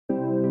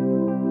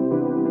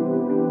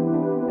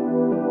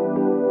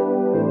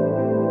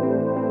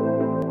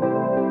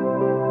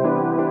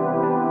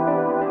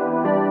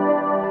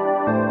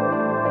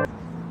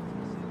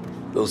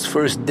Those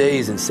first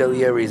days in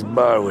Salieri's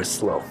bar were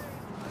slow.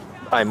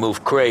 I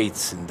moved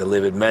crates and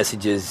delivered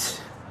messages.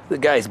 The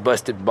guys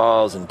busted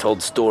balls and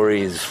told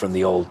stories from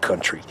the old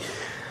country.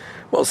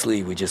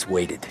 Mostly, we just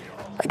waited.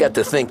 I got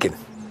to thinking,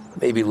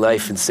 maybe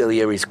life in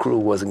Salieri's crew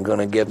wasn't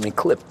gonna get me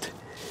clipped.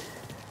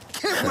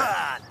 Come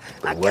on!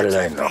 But what did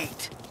I know?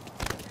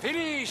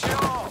 Finish!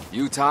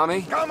 You,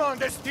 Tommy? Come on,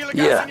 there's still a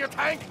gas in your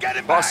tank. Get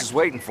him back! Boss is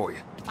waiting for you.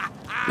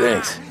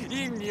 Thanks.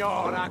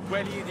 Ignora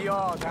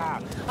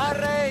quell'idiota!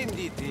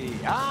 Arrenditi!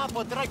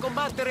 Potrai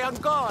combattere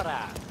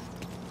ancora!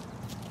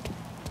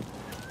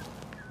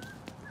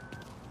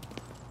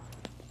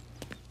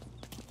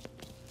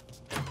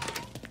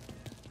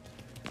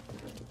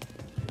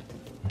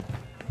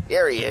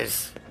 Here he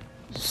is.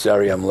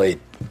 Sorry I'm late.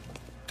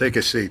 Take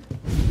a seat.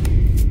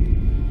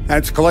 And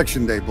it's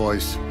collection day,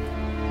 boys.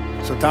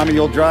 So Tommy,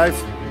 you'll drive.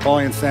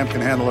 Paulie and Sam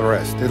can handle the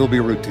rest. It'll be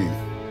routine.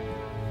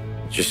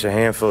 Just a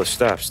handful of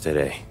stops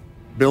today.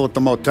 Bill at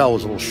the motel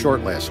was a little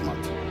short last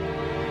month.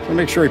 So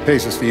make sure he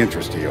pays us the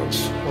interest he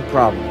owes. No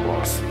problem,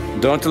 boss.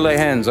 Don't lay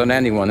hands on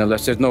anyone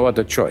unless there's no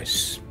other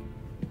choice.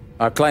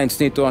 Our clients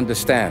need to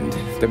understand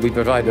that we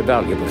provide a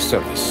valuable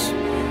service.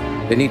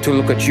 They need to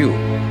look at you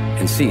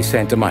and see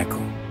Santa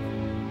Michael.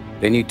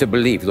 They need to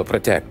believe you'll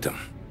protect them.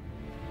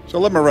 So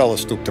let Morella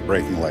stoop to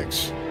breaking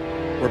legs.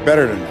 We're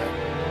better than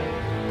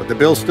that. But the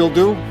bill's still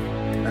due,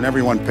 and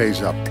everyone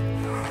pays up.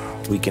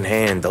 We can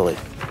handle it.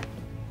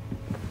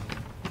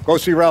 Go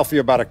see Ralphie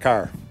about a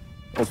car.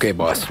 Okay,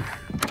 boss.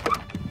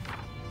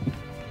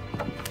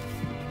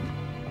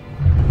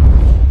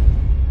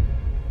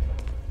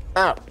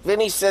 Oh,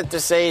 Vinny said to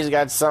say he's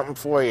got something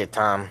for you,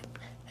 Tom.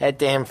 Head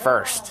to him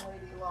first.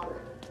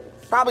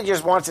 Probably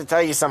just wants to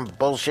tell you some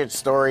bullshit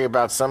story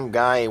about some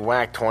guy he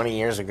whacked 20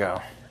 years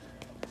ago.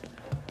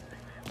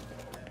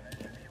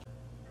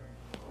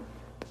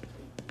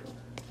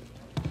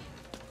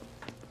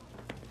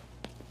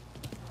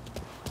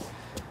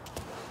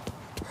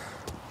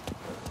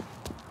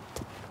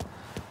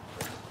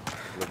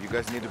 Look, you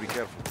guys need to be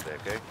careful today,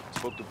 okay? I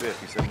spoke to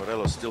Biff. He said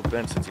Morello's still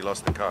bent since he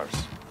lost the cars.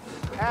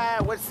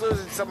 What's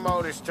losing some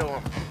motors to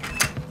him?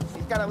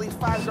 He's got at least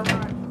 5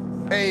 garages.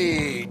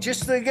 Hey,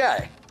 just the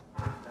guy.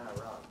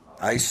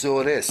 I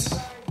saw this,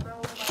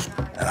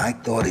 and I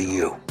thought of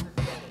you.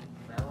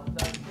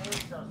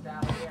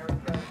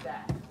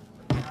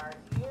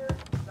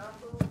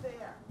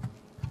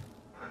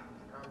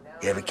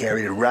 You ever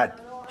carried a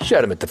rod?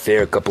 Shot him at the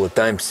fair a couple of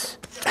times.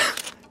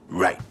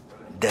 Right.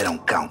 That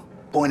don't count.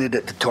 Pointed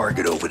at the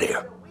target over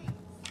there.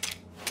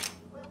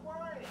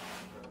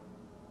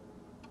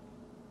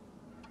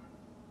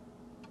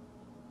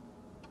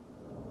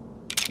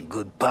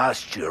 Good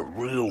posture,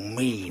 real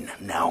mean.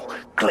 Now,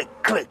 click,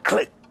 click,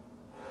 click.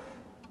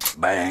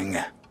 Bang.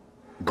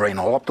 Brain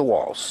all up the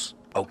walls.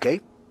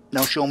 Okay?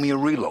 Now show me a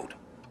reload.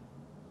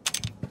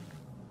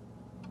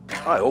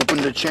 I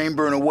open the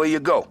chamber and away you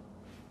go.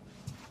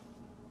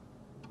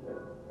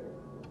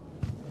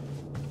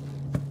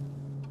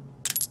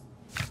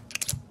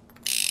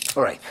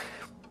 All right.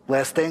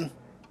 Last thing.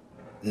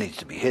 Needs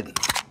to be hidden.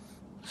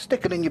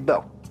 Stick it in your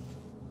belt.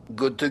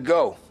 Good to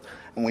go.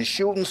 And when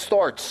shooting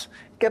starts,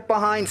 get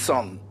behind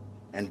something.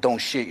 And don't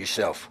shit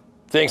yourself.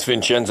 Thanks,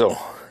 Vincenzo.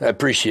 I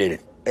appreciate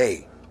it.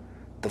 Hey,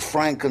 the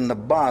Frank and the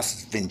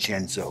boss,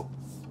 Vincenzo.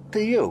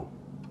 To you.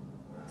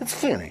 It's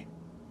Finny.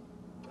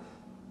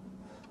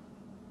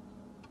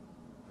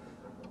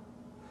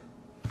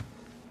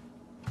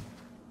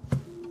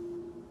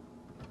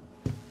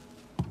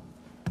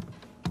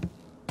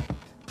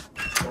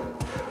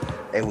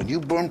 Hey, when you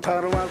burn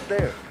powder out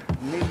there,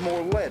 you need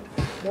more lead,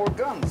 more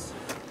guns.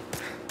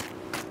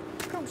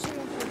 Come see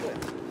him for a bit.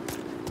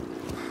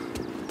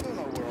 You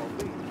know where I'll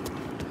be.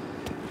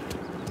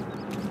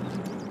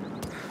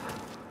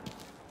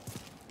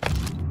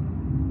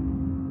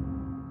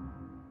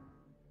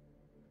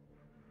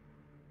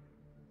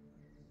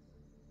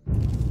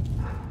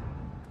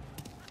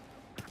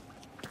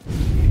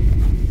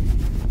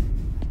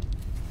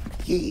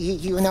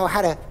 You know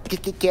how to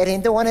get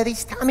into one of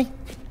these, Tommy?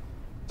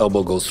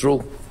 Elbow goes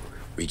through,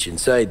 reach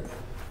inside.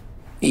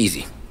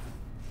 Easy.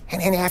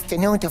 And an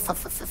afternoon to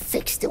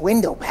fix the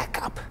window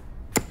back up.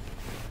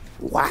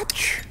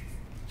 Watch.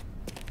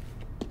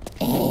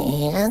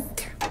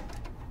 And...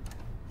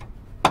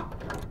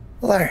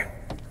 learn.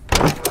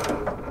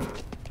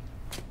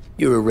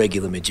 You're a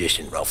regular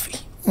magician, Ralphie.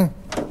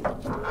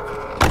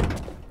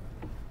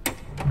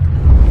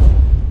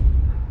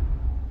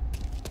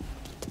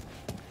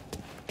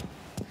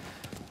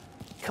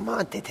 Come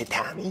on,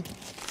 Tommy.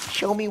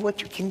 Show me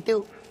what you can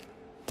do.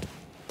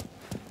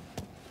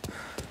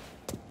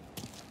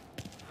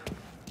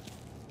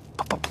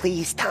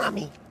 Please,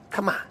 Tommy.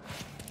 Come on.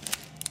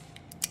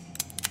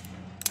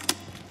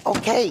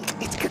 Okay,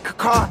 it's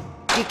caught.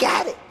 You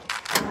got it.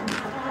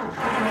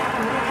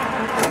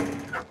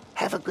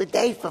 Have a good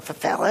day,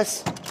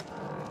 fellas.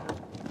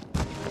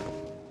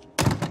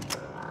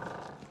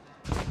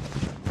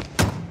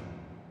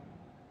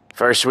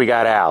 First we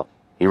got Al.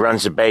 He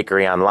runs a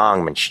bakery on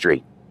Longman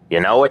Street. You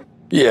know it?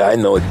 Yeah, I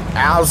know it.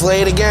 Al's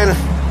late again?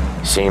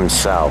 Seems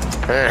so.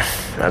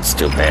 That's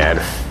too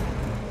bad.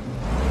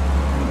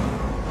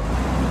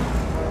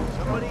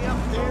 Somebody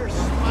up there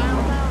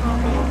smile down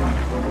on me.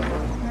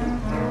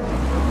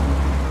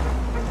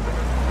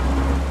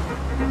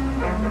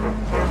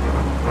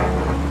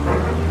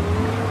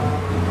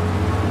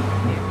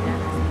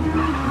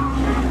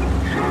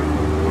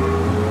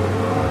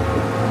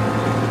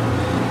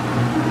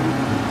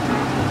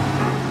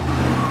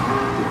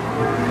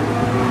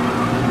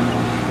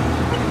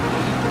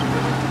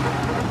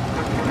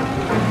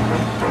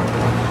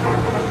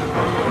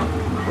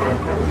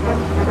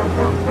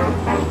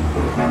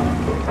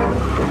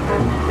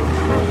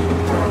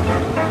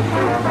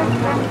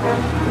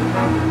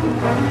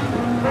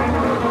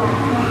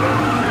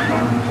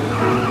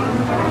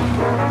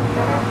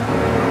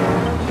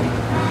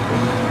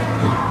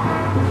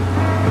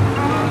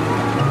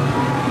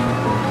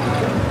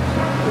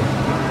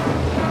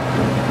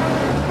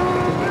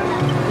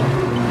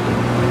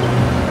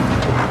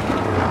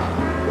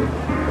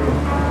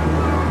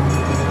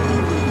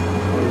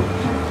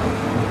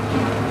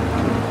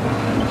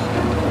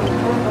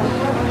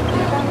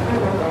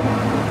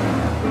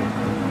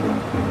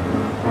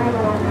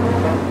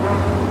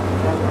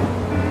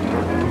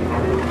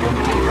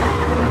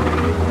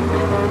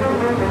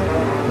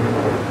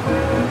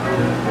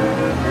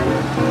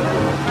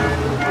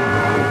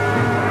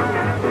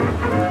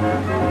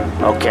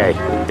 Okay,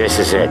 this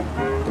is it.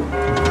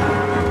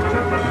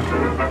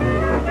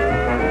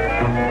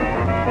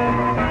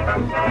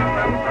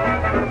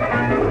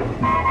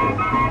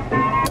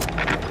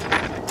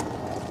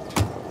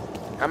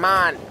 Come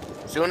on.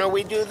 Sooner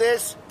we do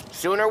this,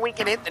 sooner we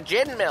can hit the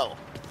gin mill.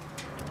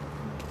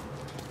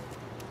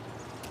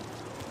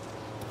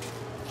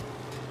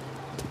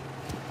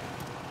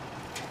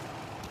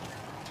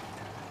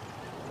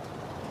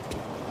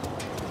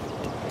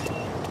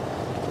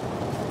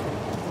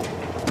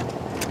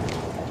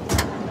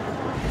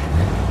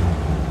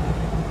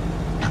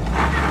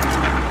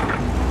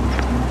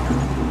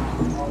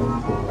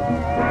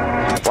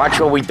 Watch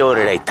what we do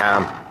today,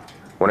 Tom.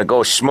 When it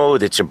goes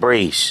smooth, it's a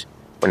breeze.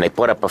 When they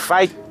put up a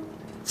fight,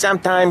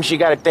 sometimes you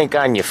gotta think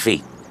on your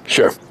feet.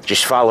 Sure.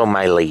 Just follow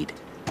my lead.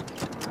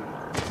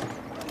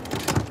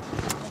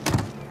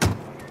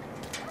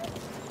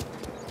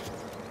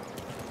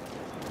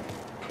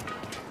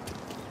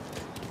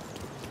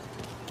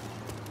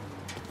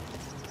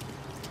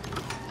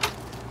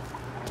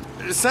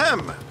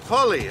 Sam,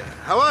 Polly,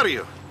 how are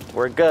you?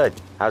 We're good.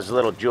 How's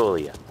little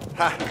Julia?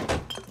 Ha!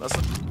 That's...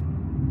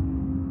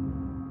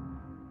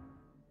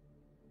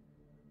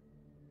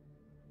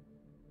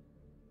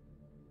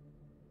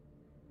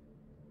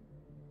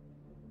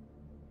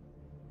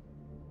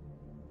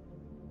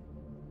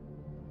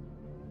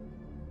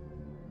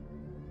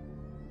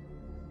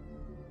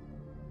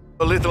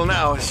 A little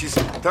now. She's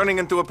turning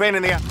into a pain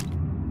in the ass.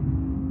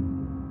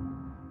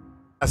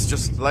 That's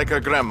just like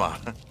her grandma.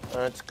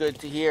 That's good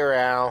to hear,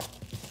 Al.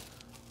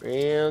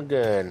 Real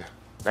good.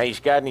 Now, you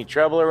got any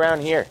trouble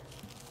around here?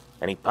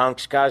 Any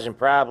punks causing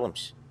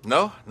problems?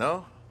 No,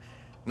 no.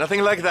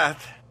 Nothing like that.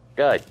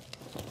 Good.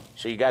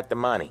 So you got the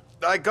money?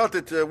 I got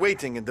it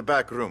waiting in the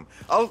back room.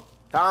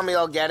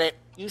 Tommy'll get it.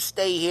 You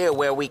stay here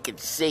where we can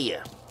see you.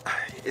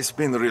 It's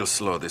been real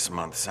slow this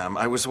month, Sam.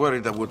 I was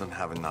worried I wouldn't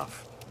have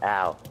enough.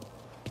 Al,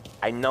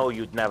 I know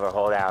you'd never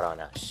hold out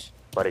on us,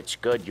 but it's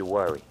good you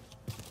worry.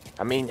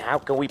 I mean, how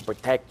can we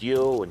protect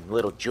you and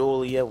little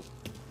Julia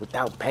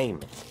without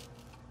payment?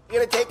 You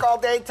gonna take all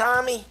day,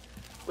 Tommy?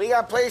 We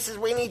got places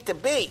we need to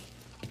be.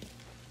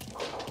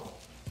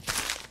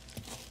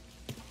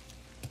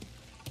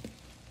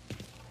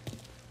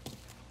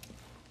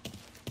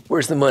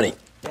 Where's the money?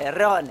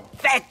 Perrone,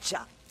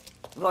 feccia!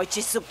 Voi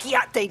ci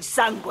succhiate il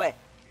sangue!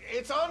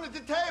 It's on the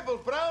table,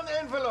 brown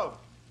envelope.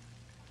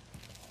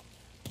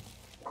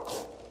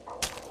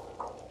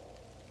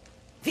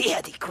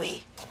 Via di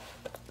qui!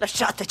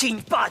 Lasciateci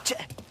in pace!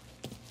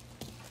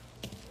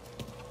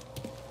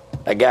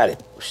 I got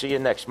it. We'll see you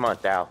next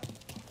month, Al.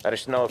 Let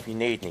us know if you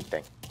need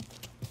anything.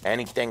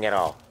 Anything at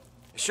all.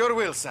 Sure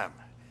will, Sam.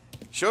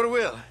 Sure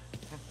will.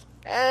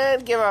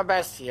 And give our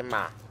best to your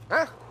ma,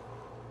 huh?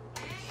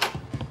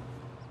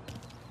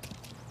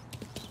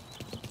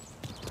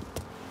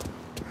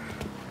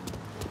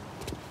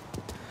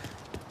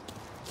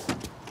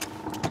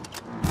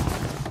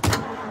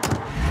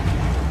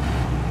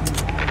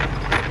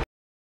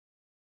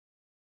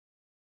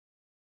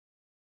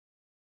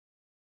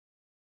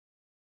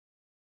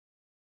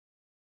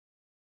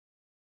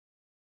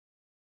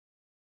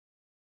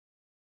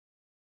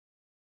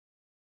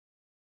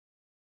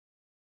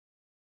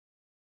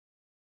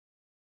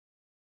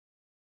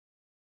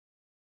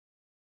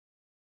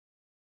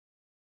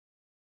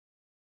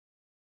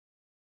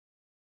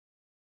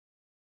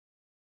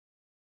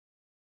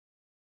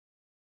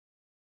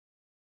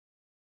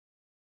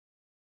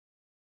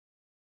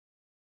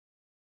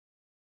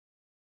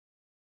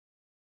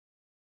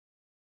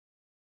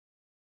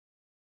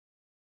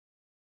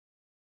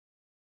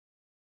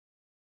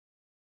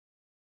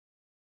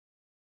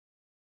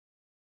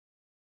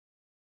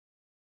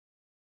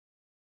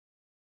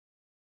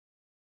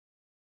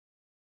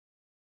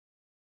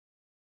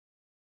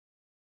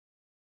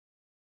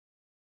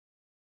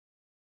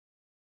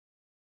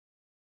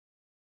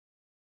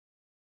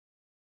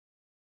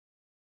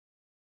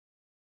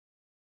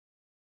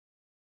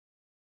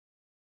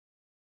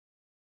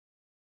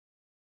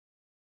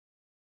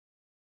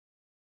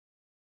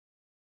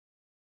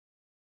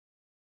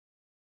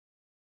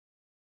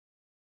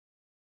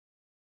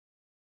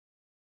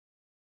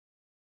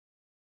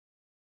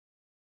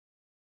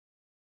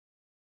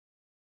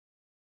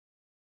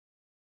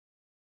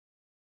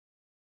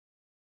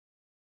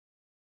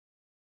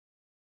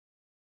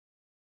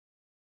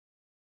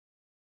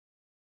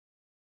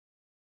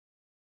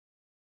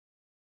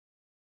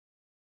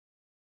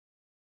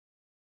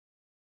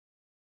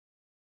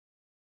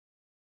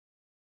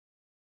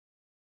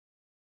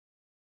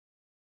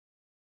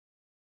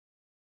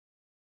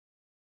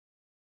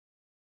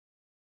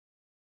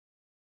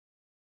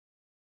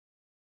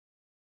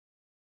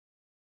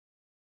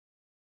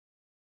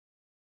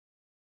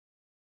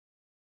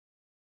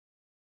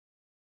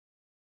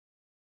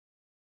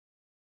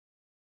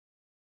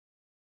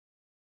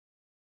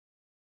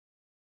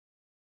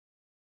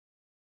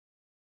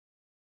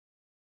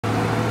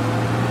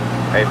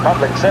 a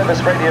public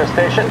service radio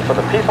station for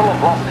the people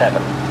of Lost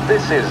Heaven.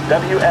 This is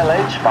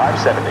WLH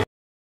 570.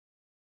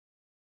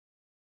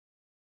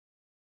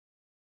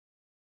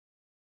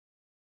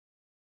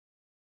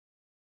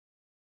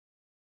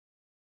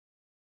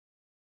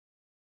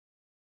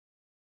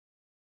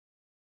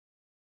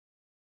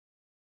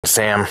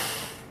 Sam,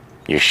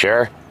 you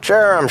sure?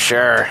 Sure, I'm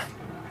sure.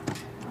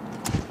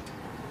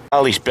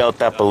 Well, he's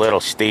built up a little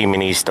steam and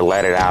needs to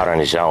let it out on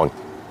his own.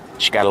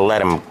 Just gotta let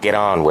him get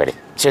on with it.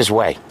 It's his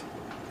way.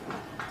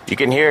 You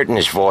can hear it in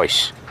his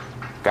voice.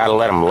 Gotta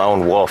let him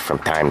lone wolf from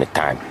time to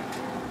time.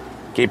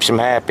 Keeps him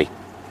happy.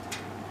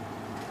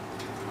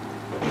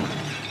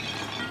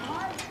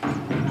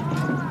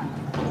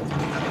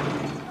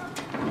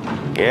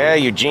 Yeah,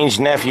 Eugene's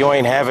nephew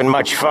ain't having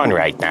much fun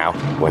right now.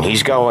 When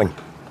he's going,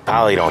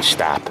 Polly don't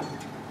stop.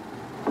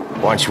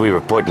 Once we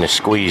were putting a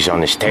squeeze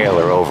on this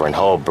tailor over in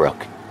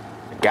Holbrook.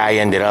 The guy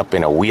ended up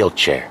in a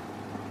wheelchair.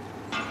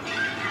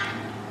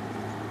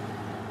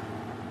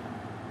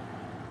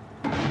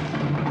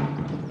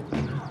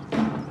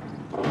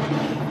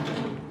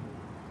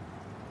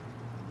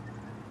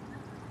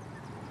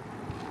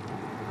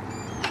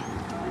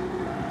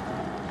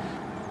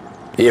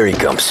 Here he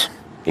comes.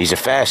 He's a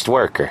fast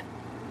worker.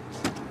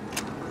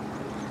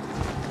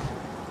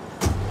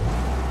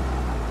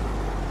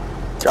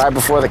 Drive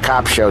before the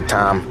cops show,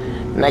 Tom.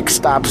 Next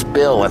stop's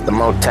Bill at the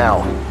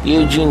motel.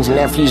 Eugene's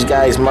nephew's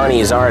guy's money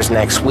is ours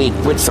next week,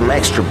 with some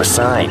extra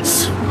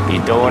besides.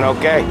 You doing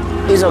okay?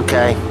 He's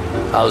okay.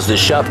 How's the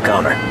shop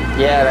counter?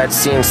 Yeah, that's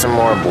seen some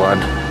more blood.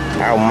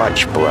 How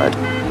much blood?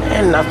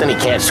 And nothing he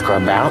can't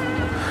scrub out.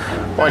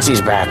 Once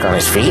he's back on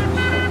his feet.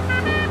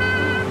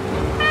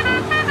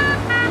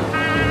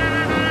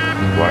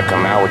 Want to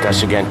come out with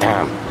us again,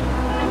 Tom?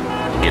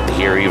 Get to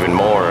hear even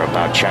more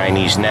about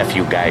Chinese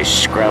nephew guys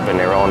scrubbing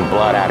their own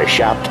blood out of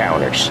shop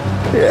counters.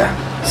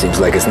 Yeah, seems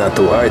like it's not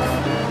too hard.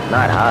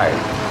 Not hard.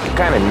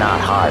 Kinda not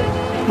hard.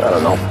 I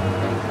don't know.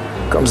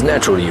 Comes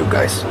natural to you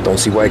guys. Don't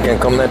see why it can't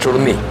come natural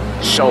to me.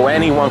 So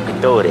anyone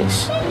could do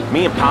this.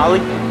 Me and Polly,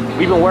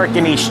 we've been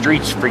working these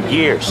streets for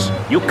years.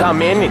 You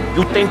come in and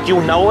you think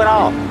you know it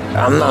all.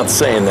 I'm not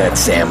saying that,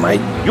 Sam.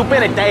 You've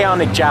been a day on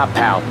the job,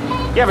 pal.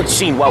 You haven't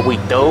seen what we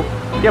do.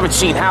 You haven't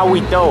seen how we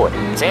do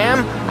it.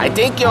 Sam, I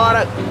think you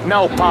oughta...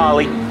 No,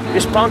 Polly.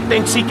 This punk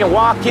thinks he can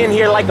walk in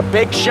here like a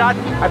big shot.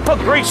 I put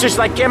greasers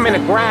like him in the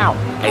ground.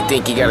 I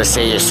think you gotta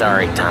say you're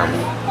sorry, Tom.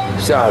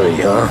 Sorry,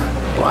 huh?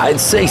 Well, I'd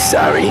say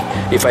sorry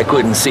if I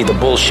couldn't see the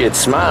bullshit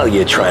smile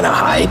you're trying to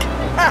hide.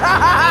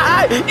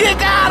 You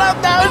got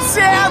him, though,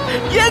 Sam!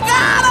 You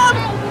got him!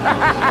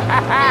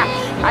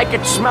 I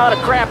could smell the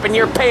crap in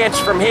your pants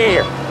from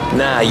here.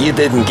 Nah, you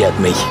didn't get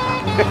me.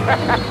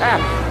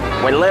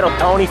 When little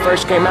Tony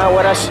first came out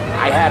with us,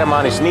 I had him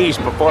on his knees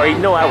before he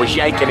knew I was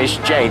yanking his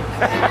chain.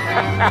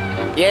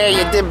 Yeah,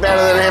 you did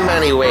better than him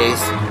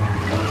anyways.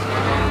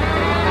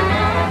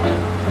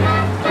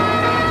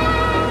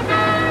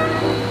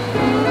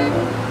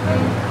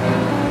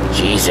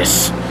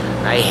 Jesus,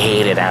 I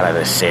hate it out of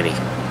the city.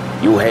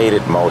 You hate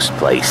it most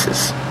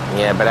places.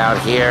 Yeah, but out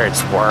here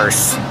it's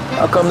worse.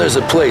 How come there's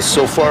a place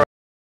so far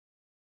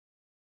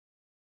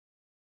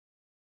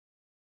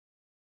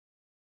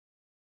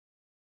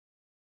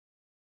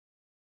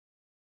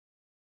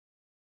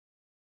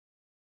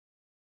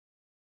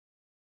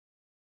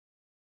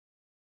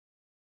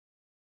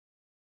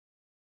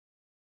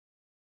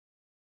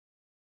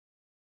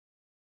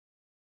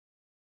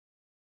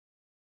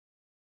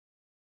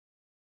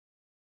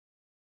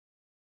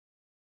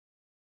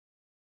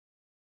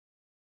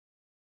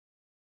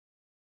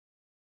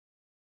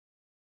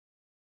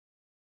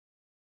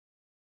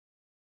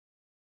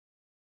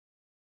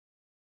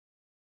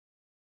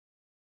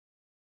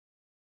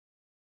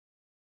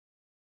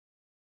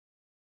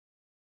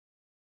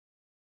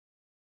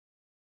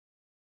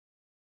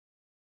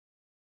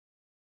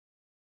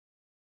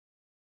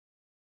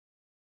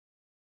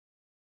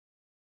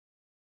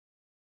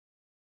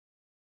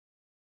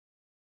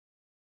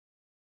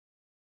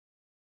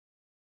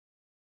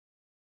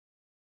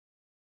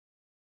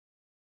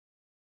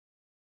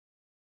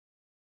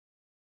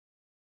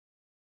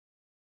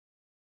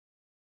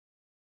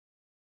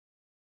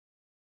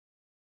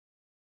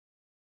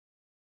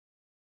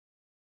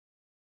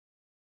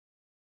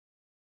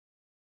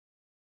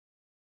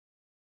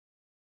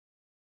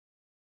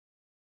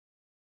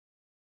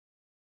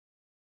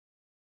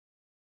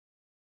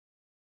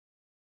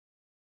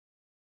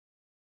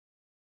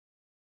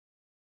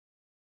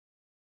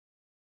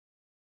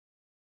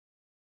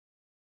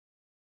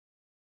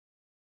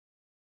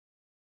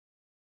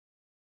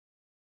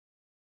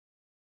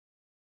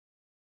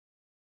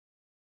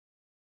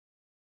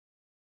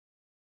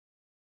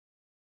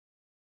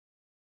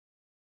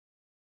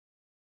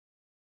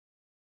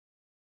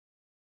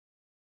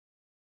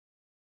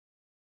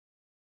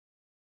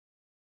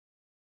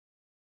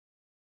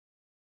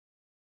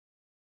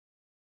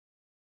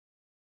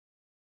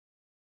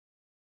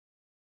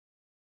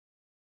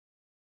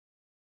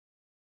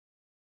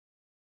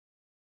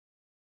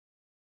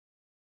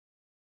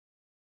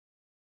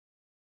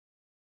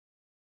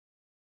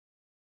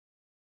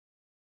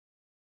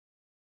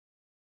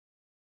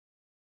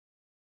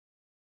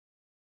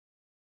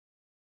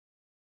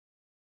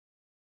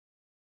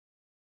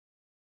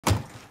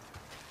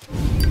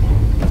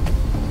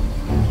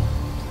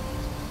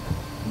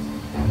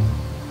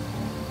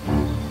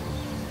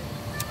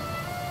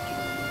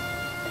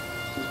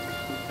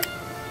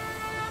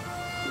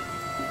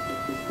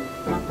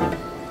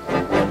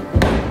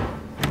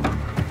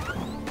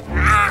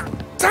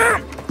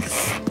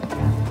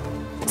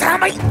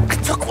Sam, I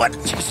took one.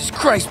 Jesus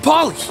Christ,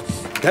 Paulie.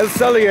 Tell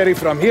Salieri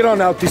from here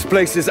on out this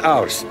place is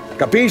ours.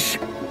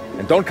 Capiche?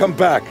 And don't come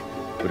back,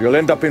 or you'll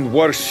end up in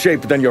worse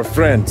shape than your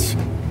friends.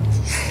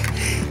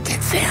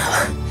 Get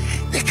Sam.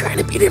 They're trying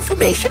to beat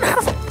information out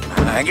of him.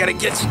 I gotta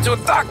get you to a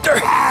doctor.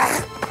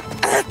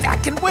 I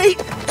can wait.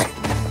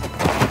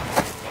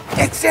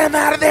 Get Sam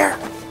out of there.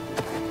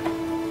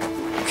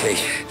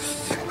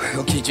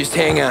 Okay, just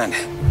hang on.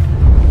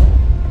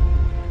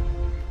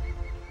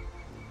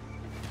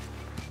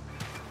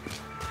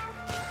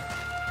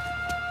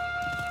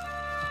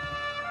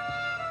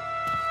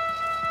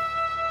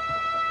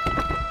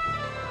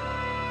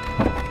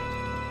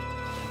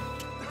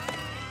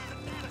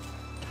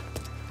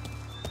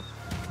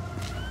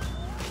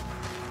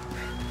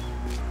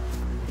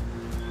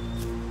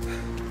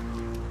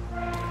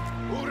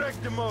 Who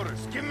wrecked the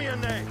motors? Give me a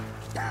name.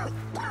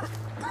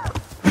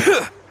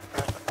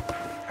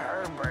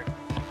 Herbert.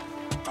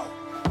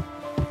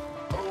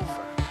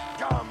 Over.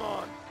 Come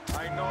on.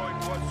 I know it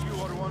was you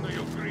or one of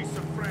your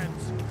greasy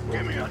friends.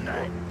 Give me a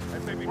name.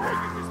 And maybe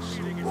taking this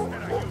beating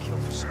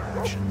instead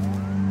of you.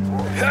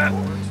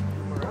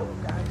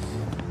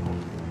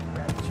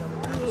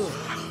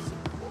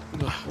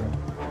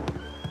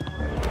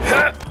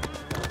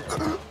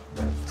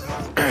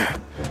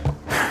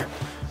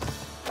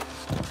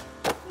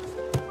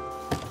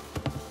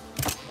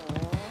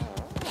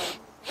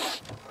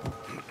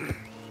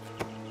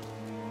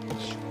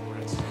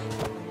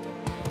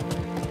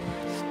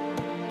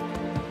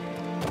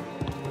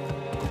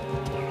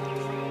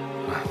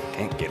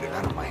 Can't get it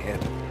out of my head.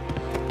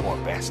 Poor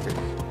bastard.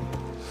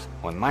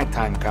 When my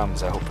time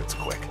comes, I hope it's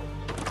quick.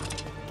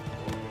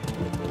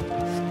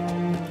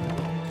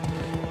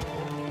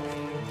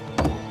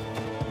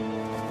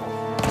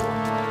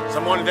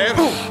 Someone there?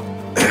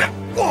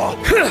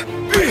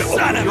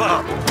 Son of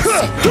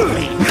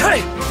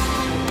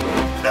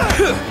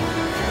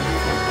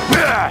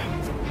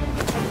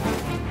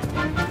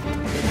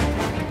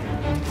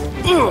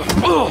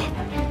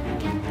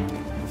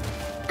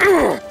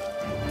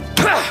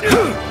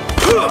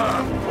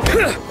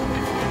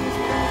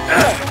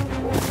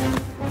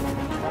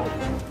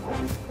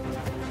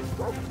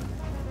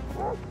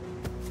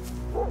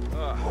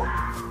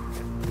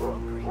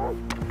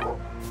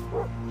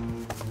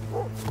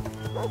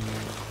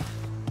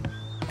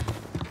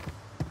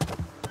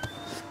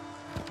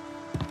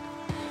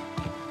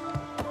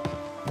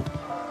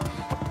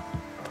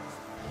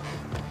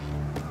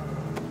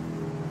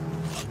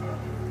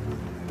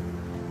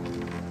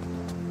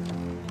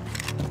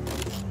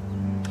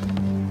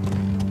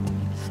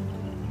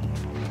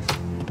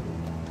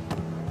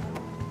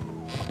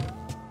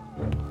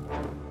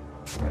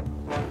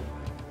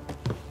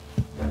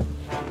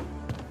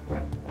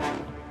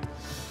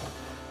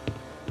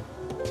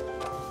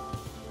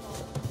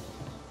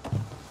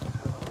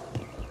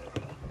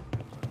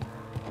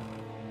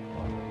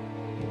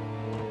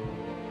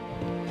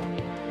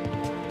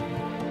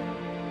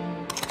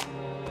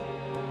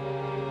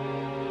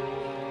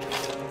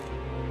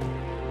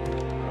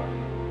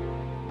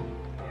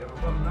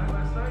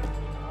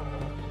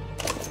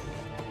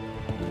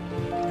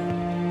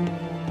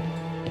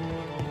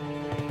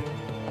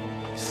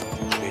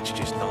Bitch,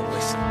 just don't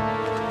listen.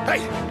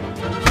 Hey!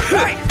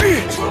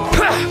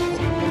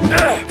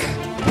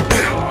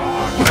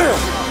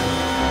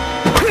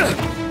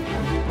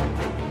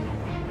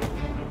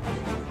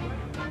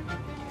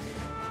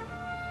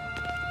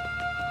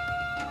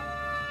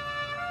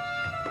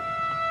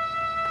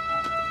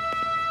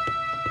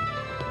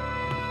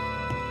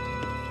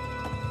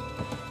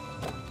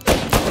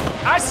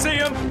 I see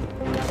him!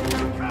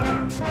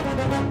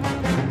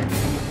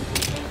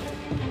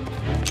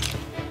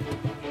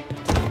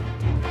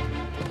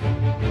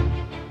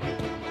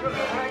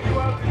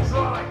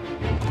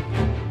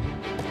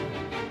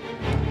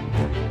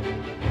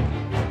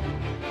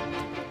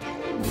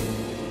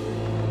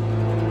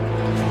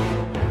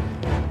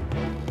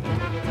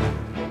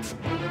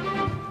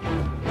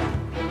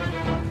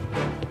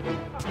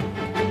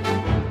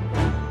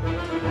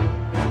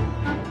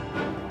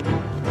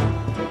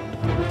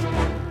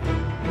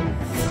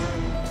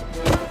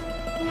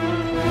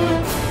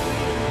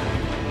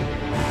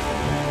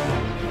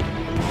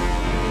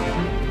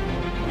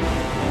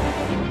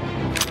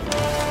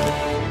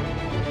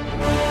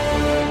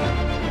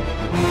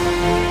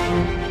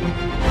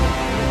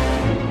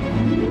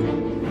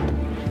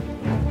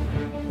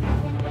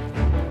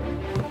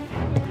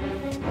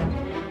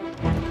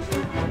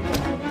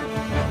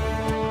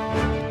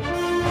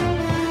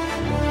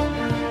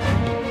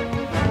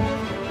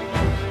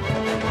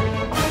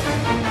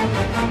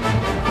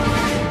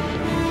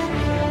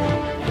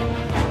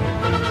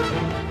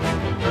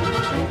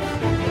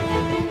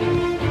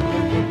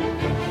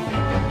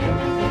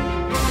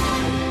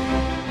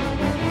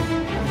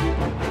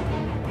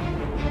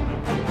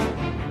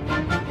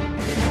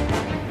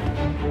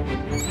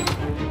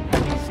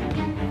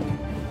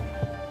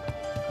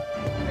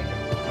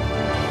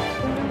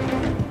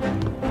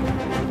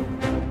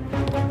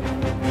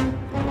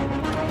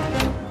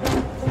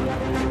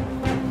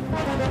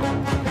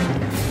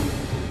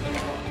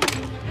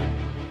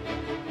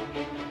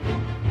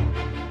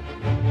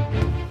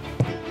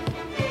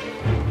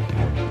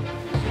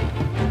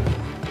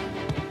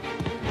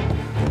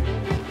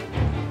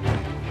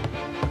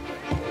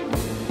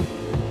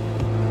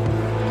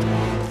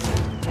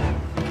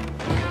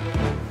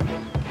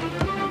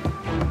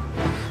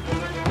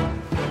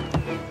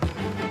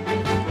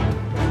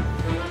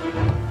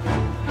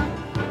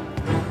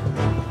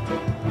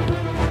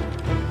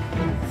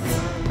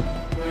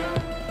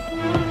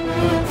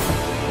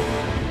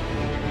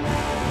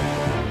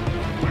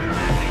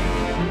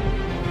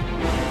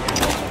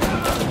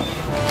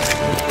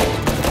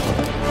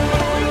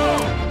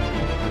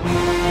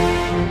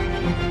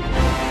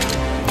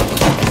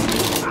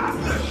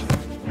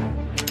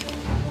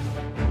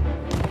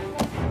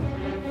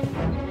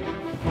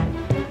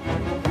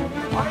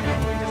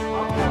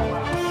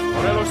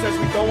 says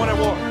we don't want a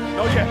war.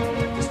 No yet.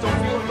 This don't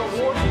feel like a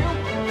war to you?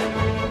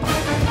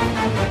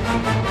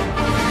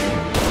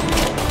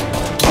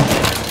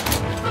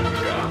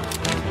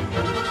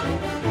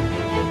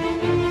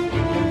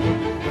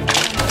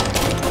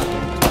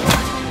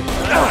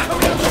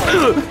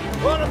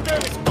 One of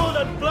them is good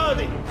and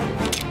bloody.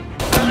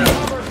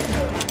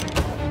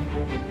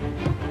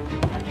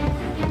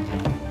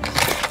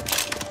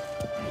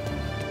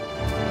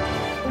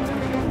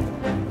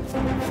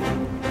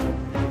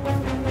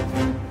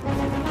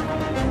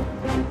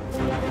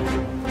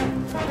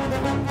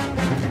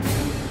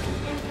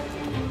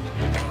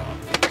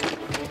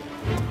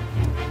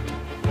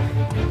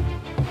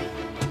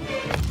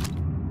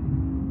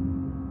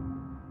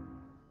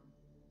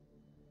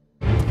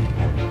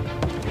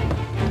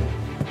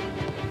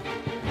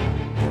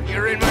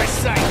 You're in my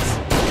sights.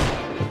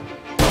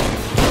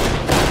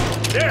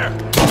 There!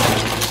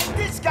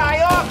 This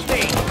guy off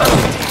me!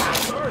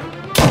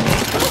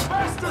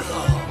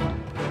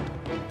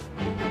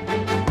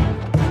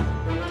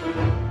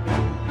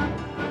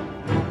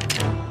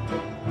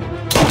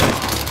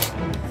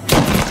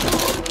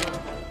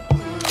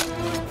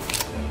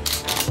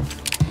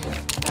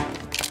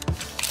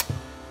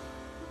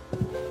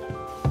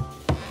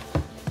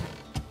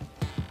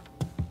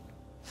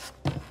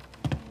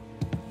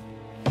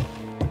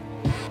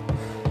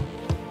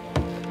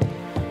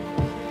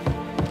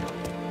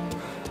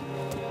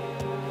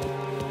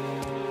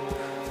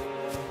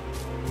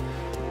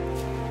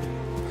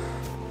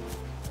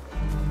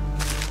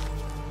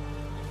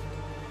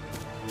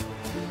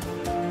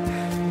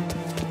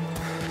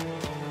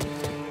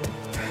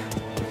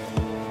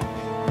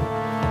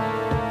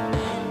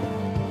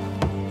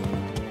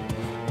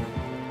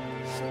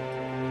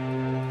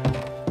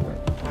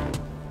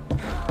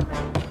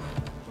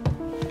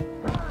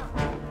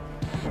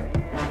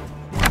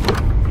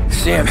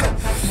 Sam.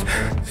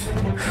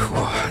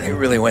 Whoa, they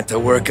really went to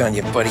work on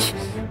you, buddy.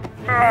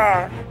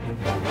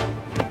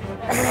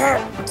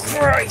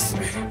 Christ.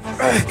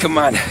 Come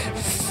on.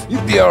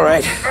 You'll be all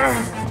right.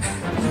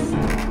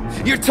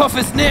 You're tough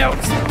as nails.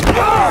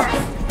 Oh,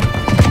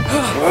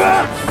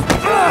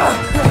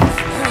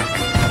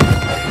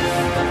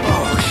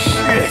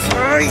 shit.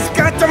 He's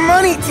got the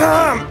money,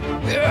 Tom.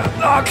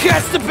 Oh,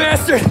 catch the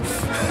bastard.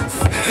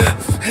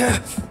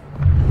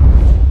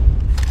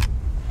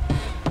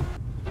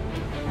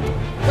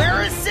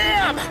 Where is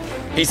Sam?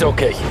 He's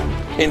okay.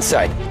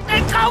 Inside.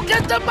 Then go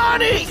get the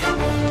money!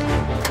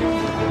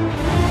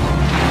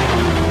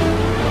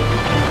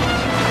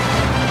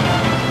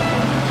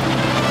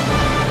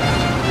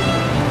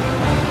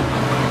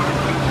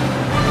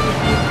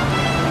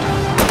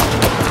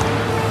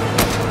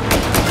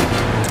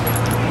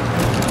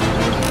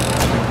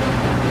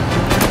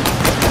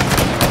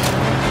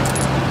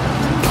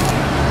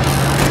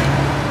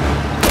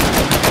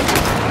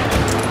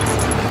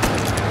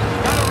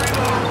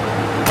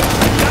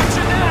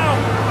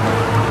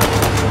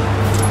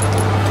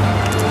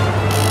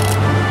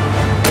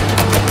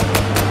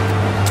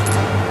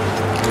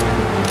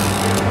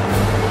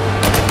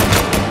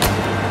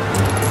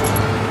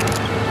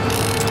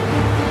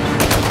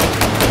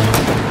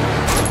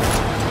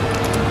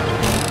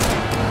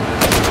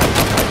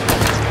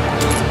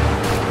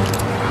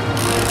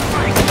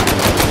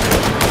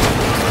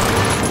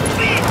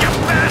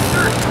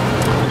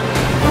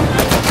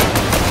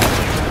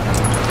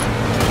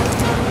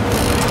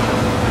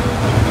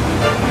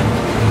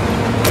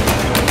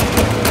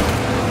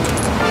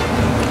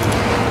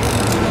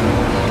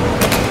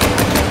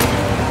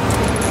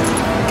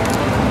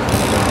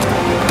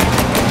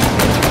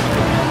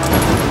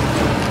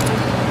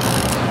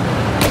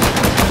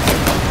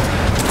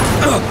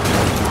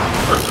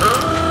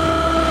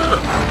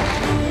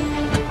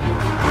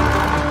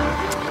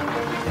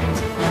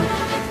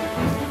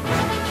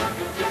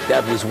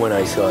 That was when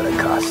I saw the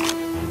cost.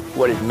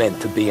 What it meant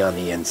to be on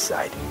the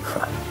inside.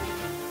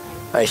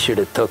 I should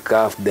have took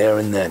off there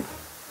and then.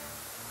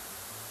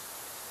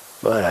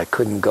 But I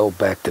couldn't go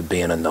back to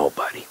being a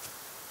nobody.